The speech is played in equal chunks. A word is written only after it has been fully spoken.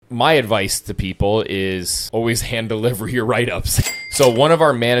my advice to people is always hand deliver your write-ups. So one of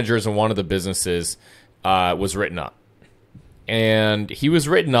our managers in one of the businesses was written up. And he was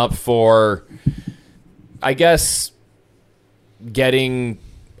written up for, I guess, getting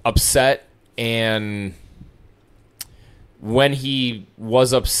upset. And when he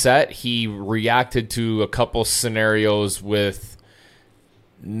was upset, he reacted to a couple scenarios with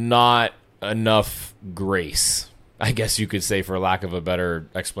not enough grace, I guess you could say, for lack of a better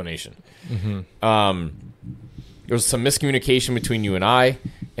explanation. Mm-hmm. There was some miscommunication between you and I,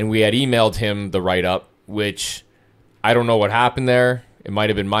 and we had emailed him the write-up, which I don't know what happened there. It might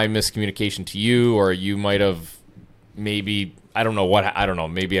have been my miscommunication to you, or you might have maybe, I don't know.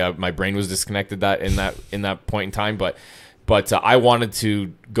 Maybe my brain was disconnected in that point in time, but I wanted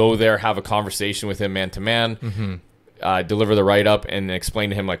to go there, have a conversation with him man to man, deliver the write-up and explain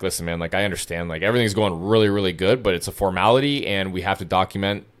to him, like, listen, man, like, I understand, like, everything's going really, really good, but it's a formality and we have to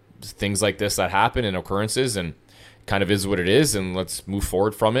document things like this that happen and occurrences, and kind of is what it is, and let's move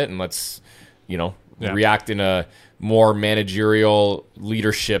forward from it, and let's, react in a more managerial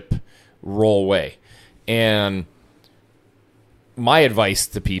leadership role way. And my advice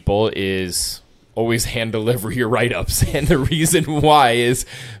to people is always hand deliver your write-ups. And the reason why is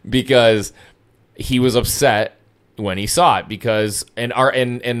because he was upset when he saw it, because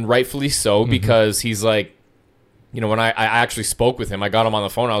and rightfully so, because he's like, when I actually spoke with him, I got him on the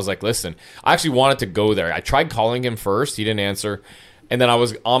phone. I was like, listen, I actually wanted to go there. I tried calling him first. He didn't answer. And then I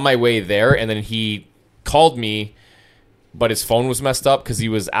was on my way there, and then he called me, but his phone was messed up because he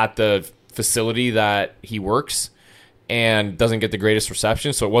was at the facility that he works and doesn't get the greatest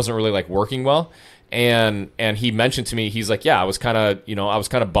reception. So it wasn't really like working well. And he mentioned to me, he's like, yeah, I was kind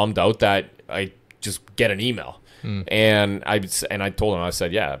of bummed out that I just get an email. And I told him, I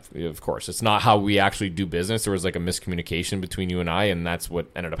said, yeah, of course, it's not how we actually do business. There was like a miscommunication between you and I, and that's what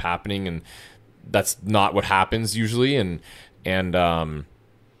ended up happening. And that's not what happens usually. And I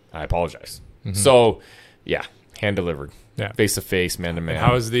apologize. So yeah, hand delivered, face to face, man to man.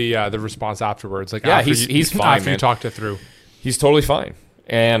 How was the response afterwards? Like, yeah, he's fine. After you talked it through, he's totally fine.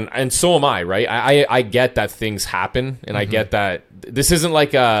 And so am I, right? I get that things happen, and I get that this isn't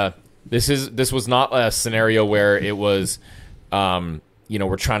like this was not a scenario where it was,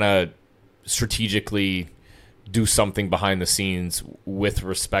 we're trying to strategically do something behind the scenes with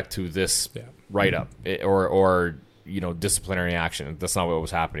respect to this write-up or disciplinary action. That's not what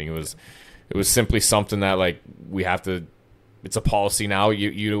was happening. It was simply something that, like, we have to. It's a policy now.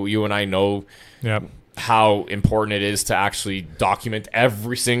 You and I know how important it is to actually document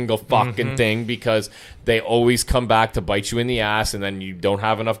every single fucking thing, because they always come back to bite you in the ass, and then you don't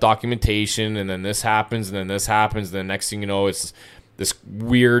have enough documentation, and then this happens, and then this happens, and then next thing you know, it's this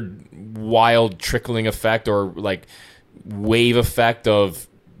weird, wild trickling effect or like wave effect of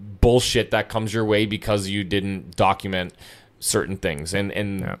bullshit that comes your way because you didn't document certain things.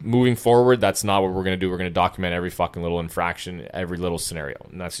 And moving forward, that's not what we're going to do. We're going to document every fucking little infraction, every little scenario,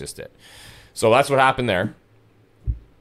 and that's just it. So that's what happened there.